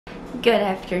Good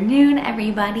afternoon,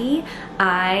 everybody.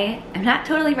 I am not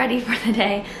totally ready for the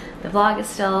day. The vlog is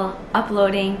still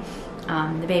uploading.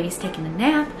 The baby's taking a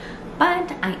nap,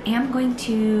 but I am going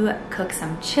to cook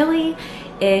some chili.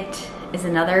 It is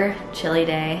another chilly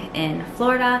day in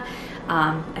Florida.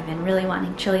 I've been really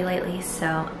wanting chili lately,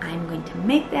 so I'm going to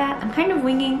make that. I'm kind of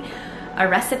winging a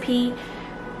recipe.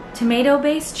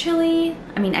 Tomato-based chili,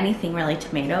 I mean anything really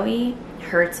tomato-y,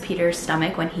 hurts Peter's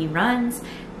stomach when he runs.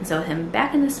 And so with him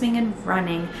back in the swing and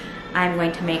running, I'm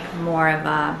going to make more of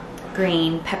a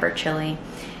green pepper chili.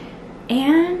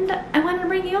 And I wanted to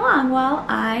bring you along while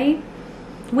I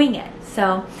wing it.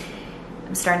 So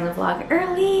I'm starting the vlog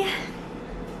early.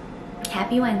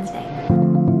 Happy Wednesday.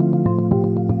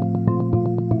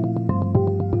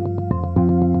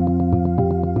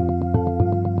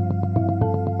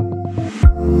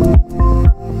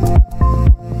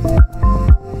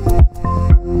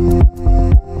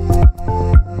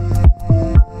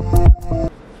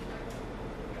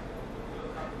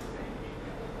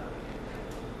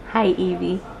 Hi,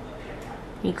 Evie.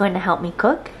 Are you going to help me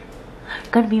cook?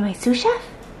 Going to be my sous chef?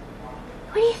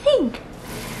 What do you think?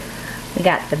 We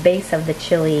got the base of the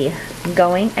chili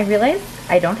going. I realized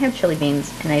I don't have chili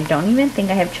beans, and I don't even think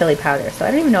I have chili powder, so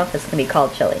I don't even know if this can be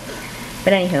called chili.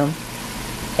 But anywho,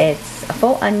 it's a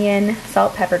full onion,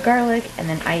 salt, pepper, garlic, and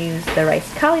then I use the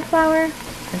riced cauliflower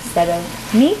instead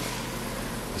of meat.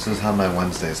 This is how my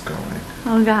Wednesday's going.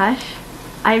 Oh gosh.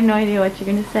 I have no idea what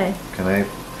you're going to say. Can I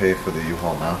pay for the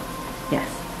U-Haul now? Yes.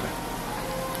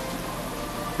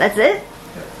 That's it?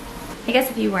 Yeah. I guess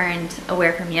if you weren't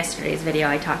aware from yesterday's video,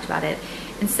 I talked about it.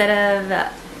 Instead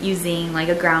of using like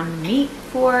a ground meat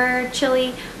for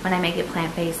chili, when I make it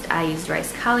plant-based, I use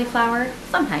riced cauliflower.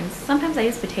 Sometimes I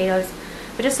use potatoes,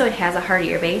 but just so it has a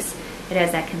heartier base. It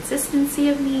has that consistency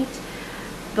of meat,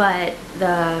 but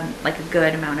like a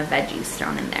good amount of veggies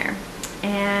thrown in there.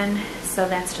 And so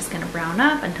that's just gonna brown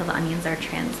up until the onions are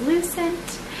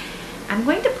translucent. I'm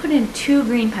going to put in 2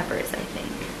 green peppers, I think.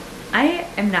 I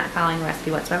am not following the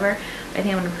recipe whatsoever, but I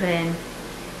think I'm gonna put in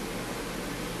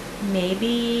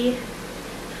maybe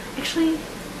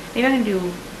I'm gonna do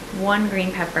 1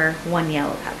 green pepper, 1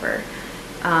 yellow pepper.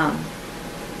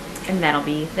 And that'll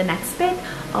be the next bit,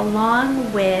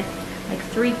 along with like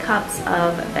 3 cups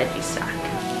of veggie stock.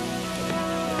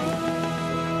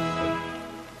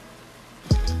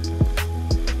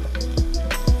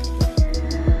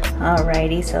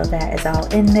 Alrighty, so that is all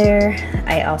in there.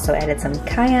 I also added some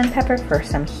cayenne pepper for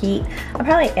some heat. I'll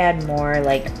probably add more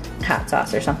like hot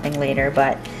sauce or something later,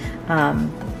 but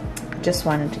just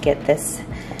wanted to get this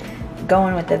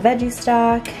going with the veggie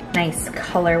stock. Nice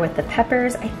color with the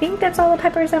peppers. I think that's all the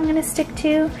peppers I'm gonna stick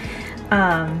to.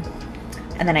 And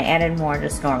then I added more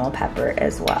just normal pepper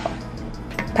as well.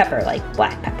 Pepper like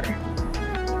black pepper.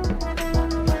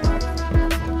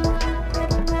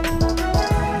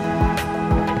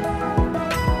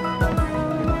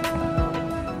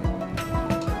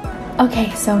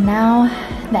 Okay, so now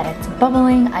that it's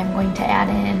bubbling, I'm going to add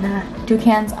in 2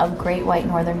 cans of great white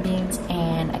northern beans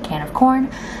and a can of corn.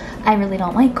 I really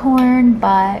don't like corn,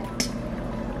 but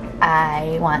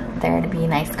I want there to be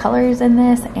nice colors in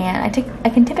this, and I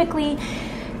can typically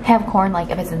have corn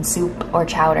like if it's in soup or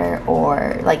chowder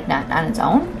or like not on its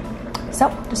own. So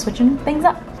just switching things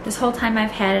up. This whole time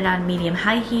I've had it on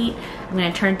medium-high heat. I'm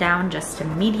gonna turn it down just to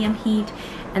medium heat.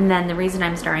 And then the reason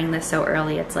I'm starting this so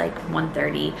early, it's like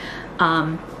 1:30,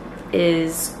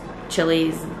 is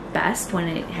chili's best when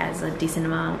it has a decent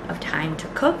amount of time to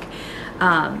cook.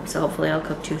 So hopefully it'll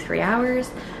cook 2-3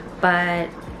 hours, but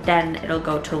then it'll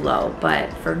go to low.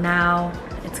 But for now,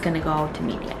 it's gonna go to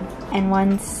medium. And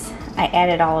once I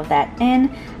added all of that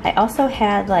in, I also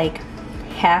had like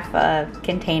half a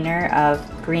container of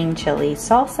green chili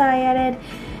salsa I added,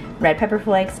 red pepper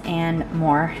flakes, and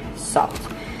more salt.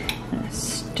 I'm gonna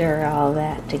stir all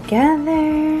that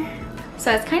together.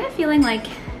 So I was kind of feeling like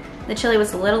the chili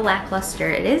was a little lackluster.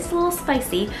 It is a little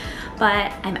spicy,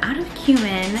 but I'm out of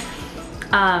cumin.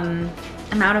 I'm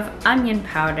out of onion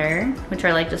powder, which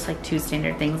are like just like 2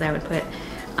 standard things I would put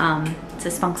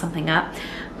to spunk something up.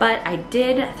 But I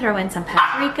did throw in some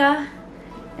paprika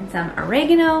and some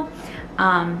oregano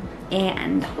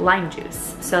and lime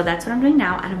juice. So that's what I'm doing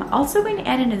now. And I'm also going to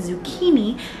add in a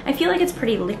zucchini. I feel like it's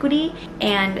pretty liquidy,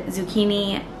 and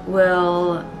zucchini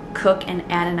will cook and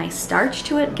add a nice starch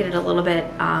to it, get it a little bit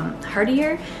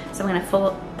heartier. So I'm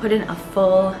gonna put in a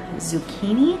full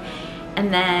zucchini,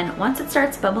 and then once it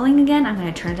starts bubbling again, I'm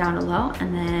gonna turn it down to low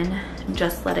and then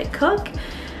just let it cook.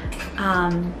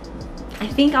 I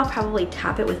think I'll probably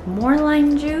top it with more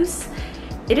lime juice.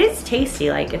 It is tasty,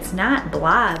 like it's not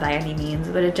blah by any means,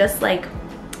 but it just like,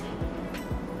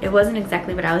 it wasn't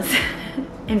exactly what I was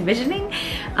envisioning.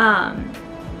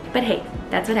 But hey,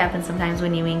 that's what happens sometimes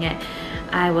when you wing it.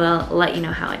 I will let you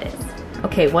know how it is.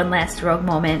 Okay, one last rogue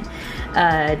moment.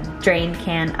 A drained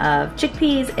can of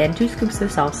chickpeas and 2 scoops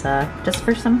of salsa, just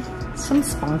for some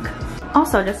spunk.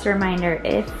 Also, just a reminder,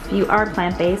 if you are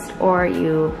plant-based or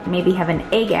you maybe have an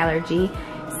egg allergy,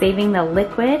 saving the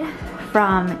liquid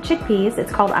from chickpeas,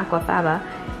 it's called aquafaba,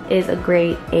 is a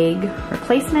great egg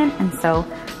replacement. And so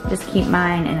just keep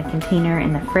mine in a container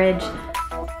in the fridge.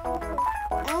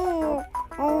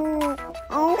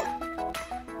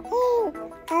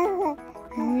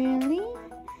 Really?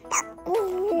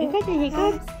 You got the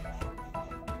hiccups?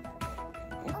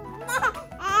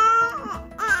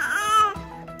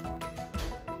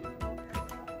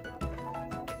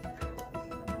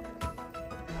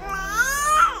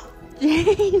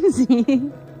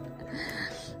 Jamesy,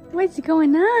 what's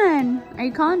going on? Are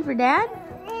you calling for Dad?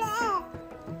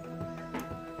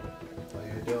 What are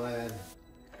you doing?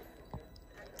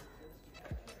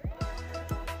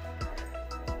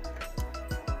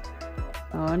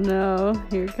 Oh no,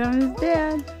 here comes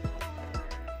Dad.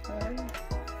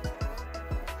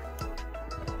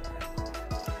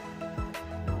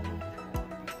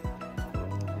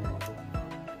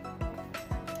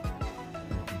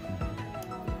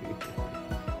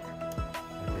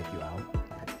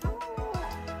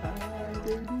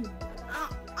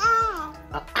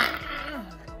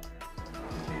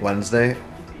 Wednesday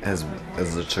is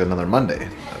just another Monday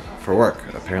for work,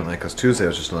 apparently, because Tuesday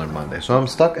was just another Monday. So I'm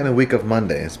stuck in a week of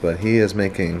Mondays, but he's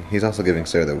also giving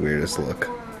Sarah the weirdest look.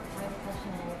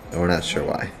 And we're not sure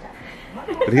why.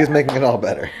 But he's making it all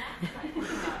better.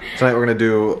 Tonight we're gonna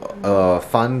do a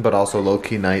fun but also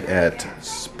low-key night at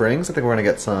Springs. I think we're gonna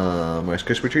get some Rice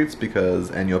Krispy treats because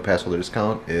annual pass holder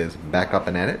discount is back up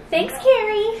and at it. Thanks,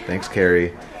 Carrie. Thanks,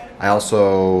 Carrie. I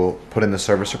also put in the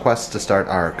service requests to start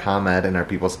our ComEd and our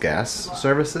People's Gas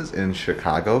services in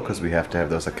Chicago because we have to have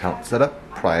those accounts set up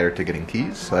prior to getting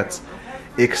keys. So that's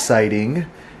exciting.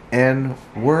 And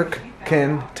work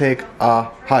can take a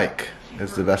hike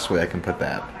is the best way I can put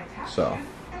that. So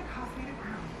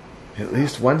at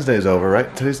least Wednesday's over,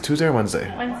 right? Today's Tuesday or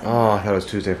Wednesday? Wednesday. Oh, I thought it was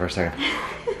Tuesday for a second.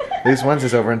 At least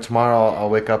Wednesday's over, and tomorrow I'll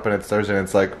wake up and it's Thursday and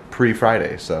it's like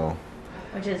pre-Friday, so.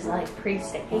 Which is like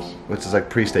pre-staycation. Which is like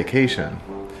pre-staycation.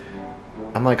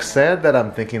 I'm like sad that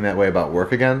I'm thinking that way about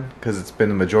work again, because it's been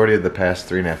the majority of the past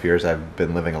 3.5 years I've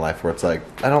been living a life where it's like,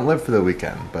 I don't live for the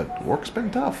weekend, but work's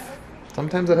been tough.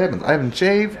 Sometimes that happens. I haven't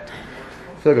shaved.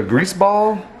 I feel like a grease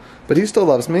ball, but he still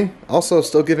loves me. Also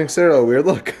still giving Sarah a weird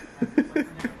look.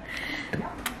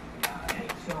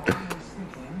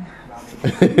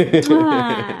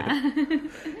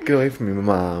 Get away from me,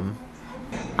 Mom.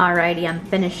 Alrighty, I'm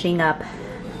finishing up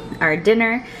our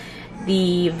dinner.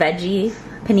 The veggie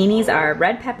paninis are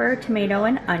red pepper, tomato,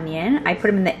 and onion. I put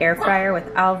them in the air fryer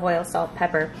with olive oil, salt,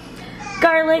 pepper,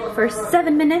 garlic for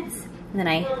 7 minutes. And then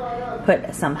I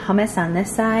put some hummus on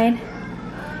this side.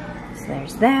 So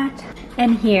there's that.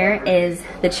 And here is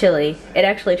the chili. It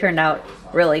actually turned out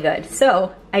really good.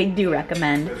 So I do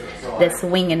recommend this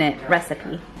winging it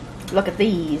recipe. Look at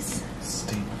these.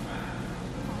 Steam.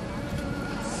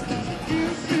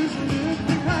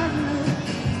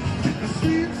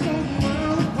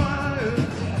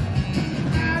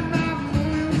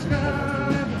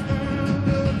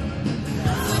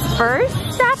 First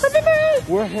stop of the day.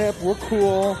 We're hip, we're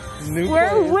cool, We're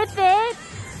place. with it.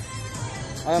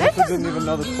 I honestly didn't even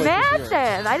know this place was Massive.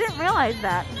 here. I didn't realize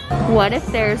that. What if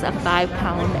there's a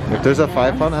 5-pound? If there's a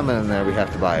 5-pound M&M in there, we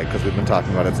have to buy it because we've been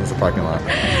talking about it since the parking lot.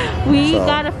 We So-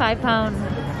 got a 5-pound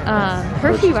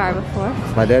Hershey bar before.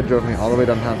 My dad drove me all the way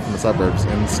downtown from the suburbs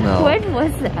in snow. When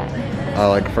was that?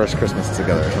 Like first Christmas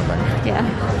together or something.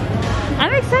 Yeah.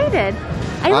 I'm excited.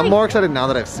 I'm more excited now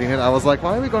that I've seen it. I was like,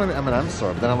 why are we going to the M&M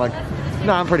store? But then I'm like,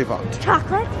 no, I'm pretty pumped.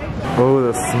 Chocolate? Oh,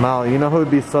 the smell. You know who would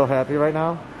be so happy right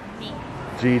now? Me.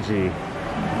 Gigi.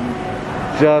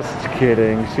 Just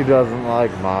kidding. She doesn't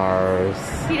like Mars.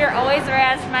 Peter always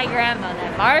razzed my grandma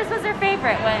that Mars was her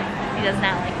favorite when he does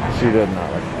not like Mars. She did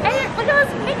not like Mars. And look at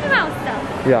those Mickey Mouse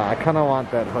stuff. Yeah, I kind of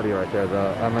want that hoodie right there.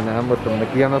 The M&M with the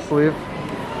Mickey on the sleeve.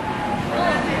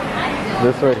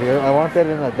 This right here. I want that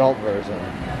in an adult version.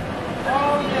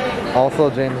 Also,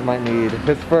 James might need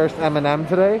his first M&M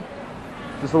today.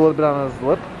 Just a little bit on his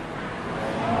lip.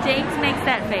 James makes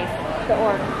that face. The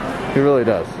order. He really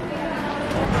does.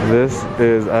 This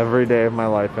is every day of my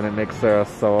life, and it makes Sarah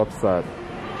so upset.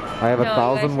 I have No, you guys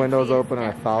 1,000 should windows see his open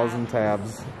and 1,000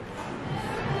 tabs.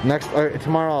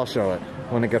 Tomorrow I'll show it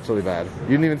when it gets really bad. You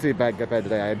didn't even see it get bad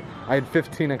today. I had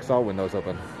 15 Excel windows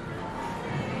open.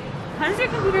 How does your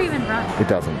computer even run? It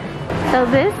doesn't. So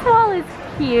this wall is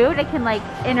cute. It can like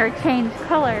interchange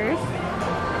colors.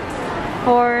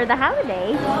 for the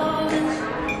holiday.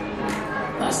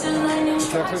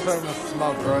 It's actually starting to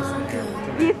smell gross in here.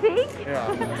 Do you think? Yeah,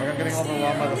 like I'm getting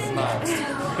overwhelmed by the smell.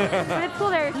 But it's cool,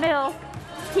 there's milk,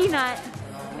 peanut,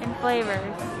 and flavors.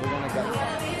 We're gonna get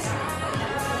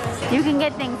some. You can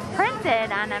get things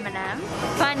printed on M&M's.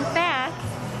 Fun fact,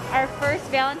 our first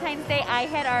Valentine's Day, I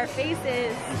had our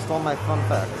faces You stole my fun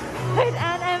fact. put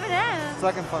on M&M's.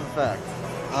 Second fun fact.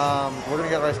 We're gonna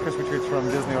get Rice Krispie treats from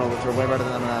Disney World, which are way better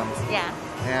than M&M's. Yeah.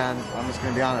 And I'm just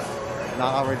gonna be honest,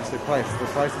 not outrageously priced. The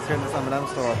prices here in this M&M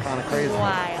store are kind of crazy.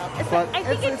 Wild. But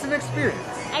it's an experience.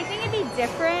 I think it'd be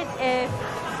different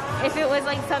if it was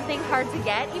like something hard to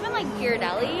get, even like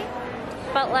Ghirardelli.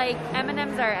 But like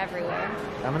M&Ms are everywhere.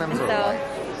 M&Ms are life.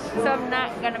 So I'm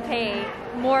not gonna pay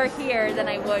more here than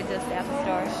I would just at the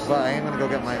store. But I am gonna go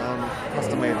get my own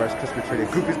custom-made Rice Krispie treat at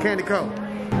Goofy's Candy Co.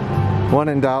 When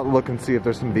in doubt, look and see if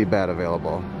there's some V-Bad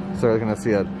available. So we're gonna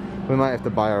see it. We might have to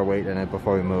buy our weight in it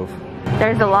before we move.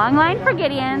 There's a long line for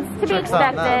Gideon's to be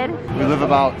expected. We live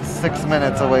about 6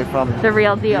 minutes away from The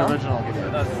real deal. the original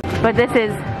Gideon's. But this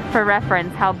is for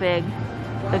reference how big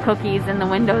the cookies in the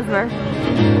windows were.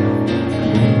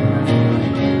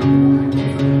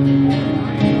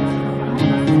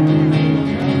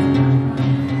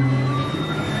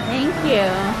 Thank you.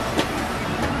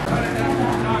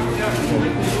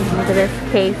 Look at this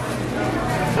case.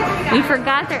 We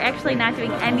forgot they're actually not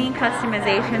doing any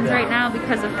customizations right now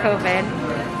because of COVID,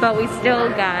 but we still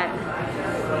got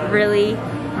really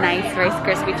nice Rice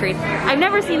Krispie treats. I've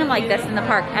never seen them like this in the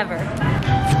park, ever.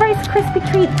 It's Rice Krispie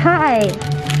treat pie.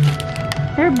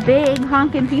 They're big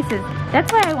honking pieces.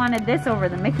 That's why I wanted this over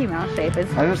the Mickey Mouse shape.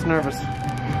 I'm just nervous.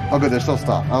 Oh good, they're still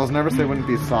soft. I was nervous they wouldn't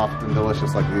be soft and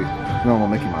delicious like the normal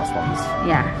Mickey Mouse ones.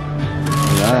 Yeah.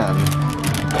 And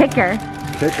then, Kicker.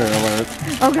 kicker alert.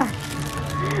 Oh gosh.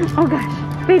 Oh gosh.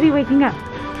 Baby waking up.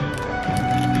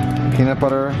 Peanut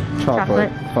butter,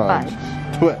 chocolate, fudge,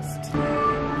 fudge. twist.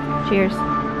 Cheers.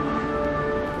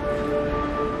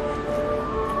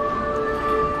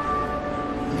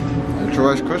 It's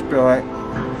Rice Krispie, alright.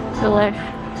 Delish.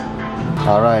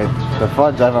 Alright, the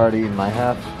fudge I've already eaten my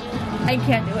half. I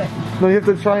can't do it. No, you have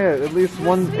to try it. At least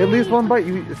one bite.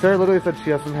 Sarah literally said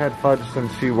she hasn't had fudge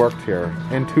since she worked here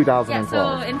in 2012. Yeah,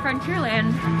 so in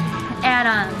Frontierland at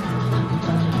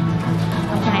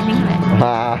what can I think of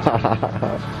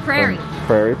it? Prairie.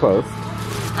 Prairie Post.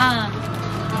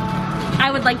 I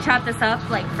would like chop this up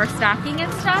like for stocking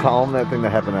and stuff. Tell them that thing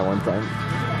that happened at one time.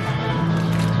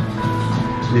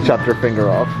 You chopped your finger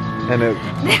off and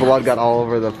blood got all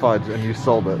over the fudge and you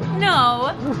sold it.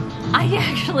 No, I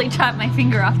actually chopped my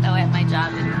finger off though at my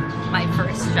job, in my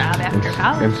first job after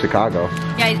college. In Chicago.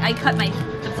 Yeah, I cut the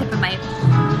tip of my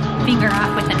finger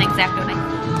off with an X-Acto knife.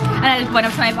 And I went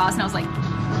up to my boss and I was like,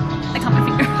 I cut my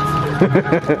finger off.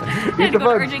 I had to go to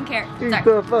urgent care. Eat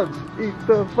the fudge. Eat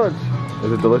the fudge.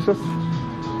 Is it delicious?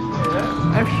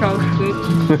 It's so sweet.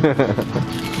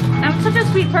 I'm such a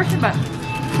sweet person, but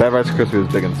that Rice Krispie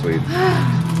was big and sweet.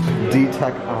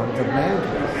 D-Tech on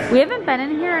demand. We haven't been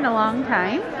in here in a long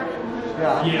time.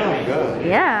 Yeah, I'm feeling good.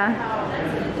 Yeah.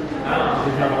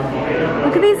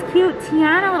 Look at these cute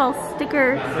Tiana little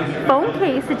sticker phone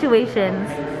case situations.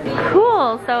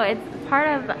 Cool. So it's part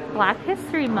of Black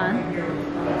History Month.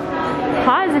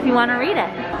 Pause if you want to read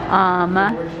it.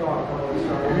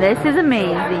 This is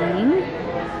amazing.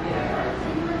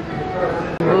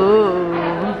 Ooh.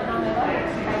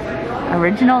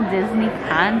 Original Disney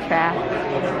contract.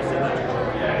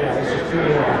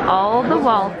 All the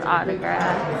Walt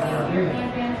autographs.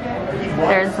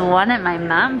 There's one at my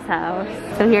mom's house.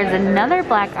 So here's another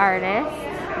Black artist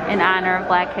in honor of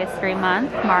Black History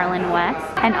Month, Marlon West.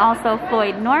 And also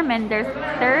Floyd Norman. There's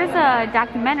a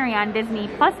documentary on Disney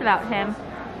Plus about him.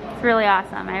 It's really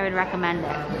awesome. I would recommend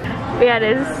it. We had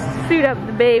to suit up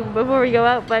the babe before we go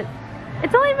out, but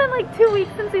it's only been like 2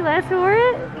 weeks since we last wore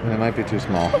it. It might be too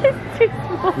small. It's too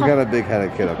small. You got a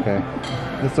big-headed kid, okay?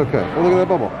 It's okay. Oh, look at that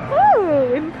bubble.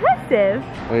 Ooh, impressive.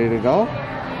 Ready to go?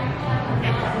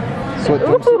 Sweat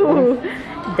Ooh,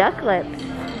 duck lips.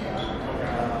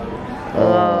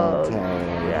 Oh,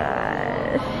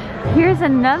 gosh. Here's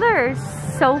another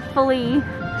Soulfully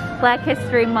Black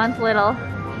History Month little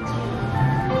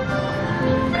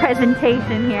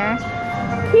presentation here.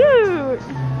 Cute.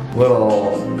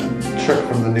 Little trick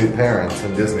from the new parents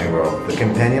in Disney World. The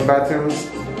companion bathrooms,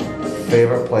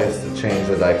 favorite place to change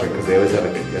the diaper because they always have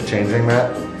a changing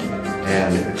mat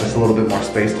and it's just a little bit more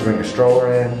space to bring a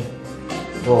stroller in.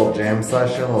 A little jam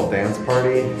session, a little dance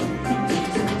party.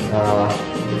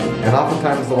 And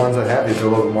oftentimes the ones that have these are a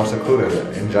little bit more secluded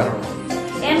in general.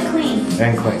 And clean.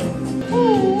 And clean.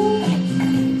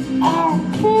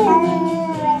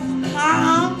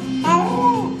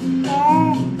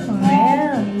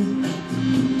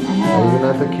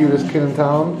 cutest kid in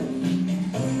town?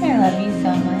 I love you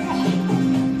so much.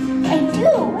 I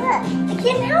do. Look, I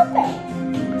can't help it.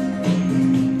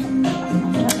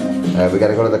 Alright, we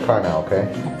gotta go to the car now, okay?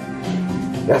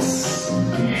 Yes!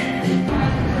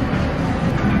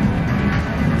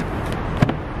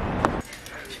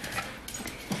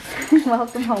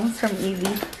 Welcome homes from Easy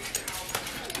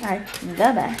are the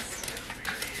best.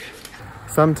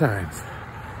 Sometimes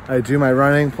I do my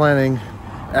running planning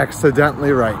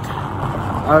accidentally right.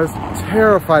 I was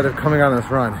terrified of coming on this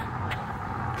run.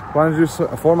 Wanted to do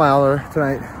a 4 miler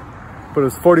tonight, but it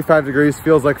was 45 degrees,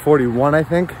 feels like 41 I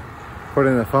think. Put it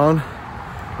in the phone.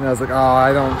 And I was like, oh,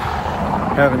 I don't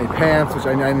have any pants, which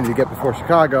I need to get before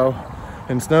Chicago,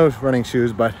 and snow running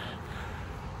shoes, but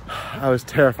I was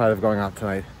terrified of going out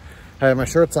tonight. I have my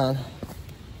shirts on,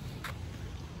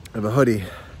 I have a hoodie,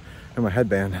 and my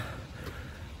headband.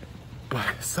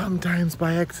 But sometimes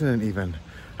by accident even,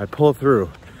 I pull through.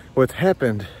 What's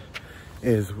happened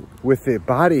is with the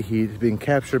body heat being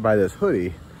captured by this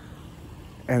hoodie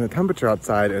and the temperature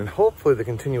outside and hopefully the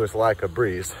continuous lack of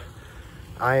breeze,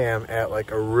 I am at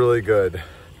like a really good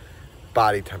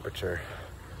body temperature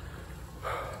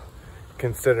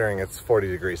considering it's 40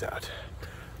 degrees out.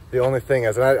 The only thing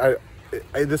is, and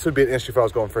this would be an issue if I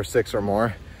was going for 6 or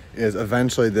more, is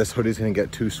eventually this hoodie's gonna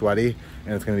get too sweaty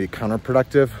and it's gonna be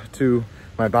counterproductive to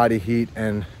my body heat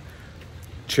and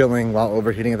chilling while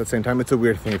overheating at the same time. It's a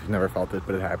weird thing if you've never felt it,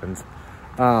 but it happens.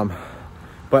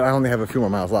 But I only have a few more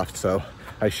miles left, so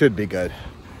I should be good.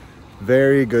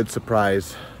 Very good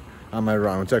surprise on my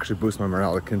run, which actually boosts my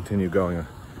morale to continue going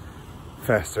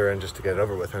faster and just to get it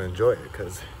over with and enjoy it,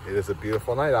 because it is a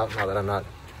beautiful night out now that I'm not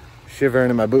shivering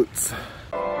in my boots.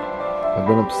 I've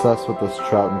been obsessed with this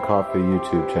Trout and Coffee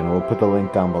YouTube channel. We'll put the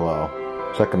link down below.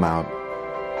 Check them out.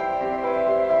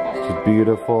 It's just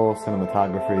beautiful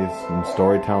cinematography and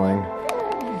storytelling.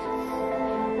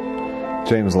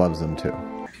 James loves them too.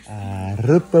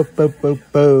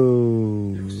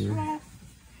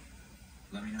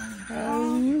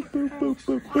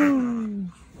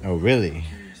 Oh really?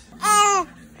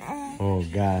 Oh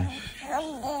gosh.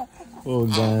 Oh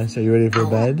gosh, are you ready for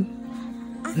bed?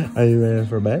 Are you ready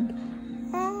for bed?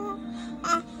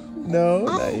 No,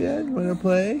 not yet. Wanna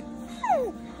play?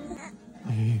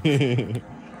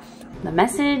 The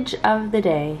message of the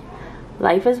day: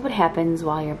 life is what happens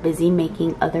while you're busy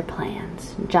making other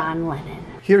plans. John Lennon.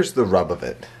 Here's the rub of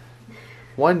it.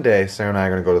 One day, Sarah and I are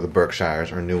going to go to the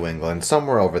Berkshires or New England,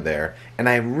 somewhere over there, and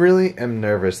I really am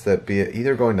nervous that be it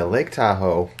either going to Lake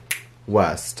Tahoe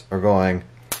west or going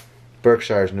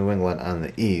Berkshires, New England on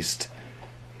the east.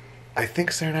 I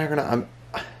think Sarah and I are going to...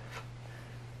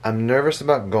 I'm nervous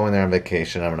about going there on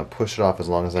vacation. I'm going to push it off as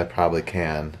long as I probably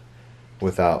can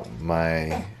without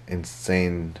my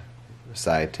insane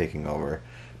side taking over,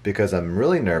 because I'm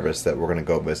really nervous that we're going to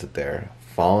go visit there,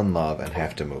 fall in love, and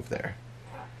have to move there.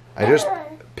 I just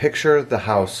picture the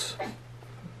house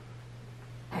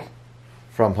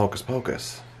from Hocus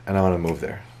Pocus, and I want to move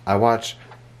there. I watch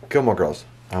Gilmore Girls,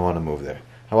 I want to move there.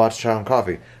 I watch Chow and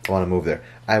Coffee, I want to move there.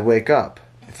 I wake up,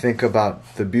 think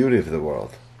about the beauty of the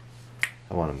world,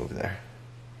 I want to move there.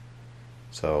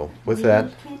 So, with that...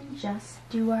 We can just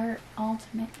do our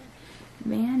ultimate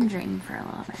van dream for a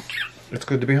little bit. It's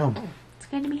good to be home. It's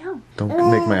good to be home.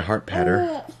 Don't make my heart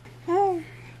patter.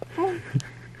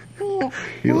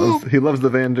 He loves the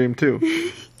van dream too.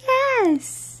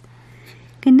 Yes.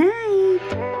 Good night.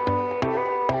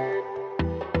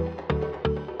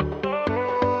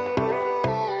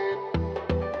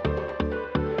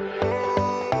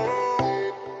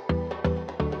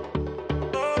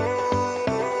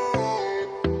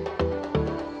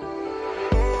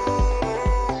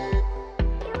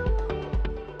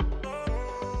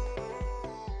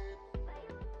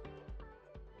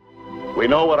 We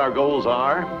know what our goals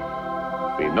are.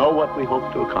 We know what we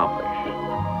hope to accomplish.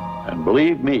 And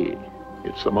believe me,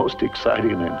 it's the most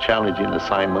exciting and challenging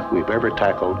assignment we've ever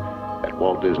tackled at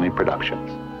Walt Disney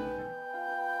Productions.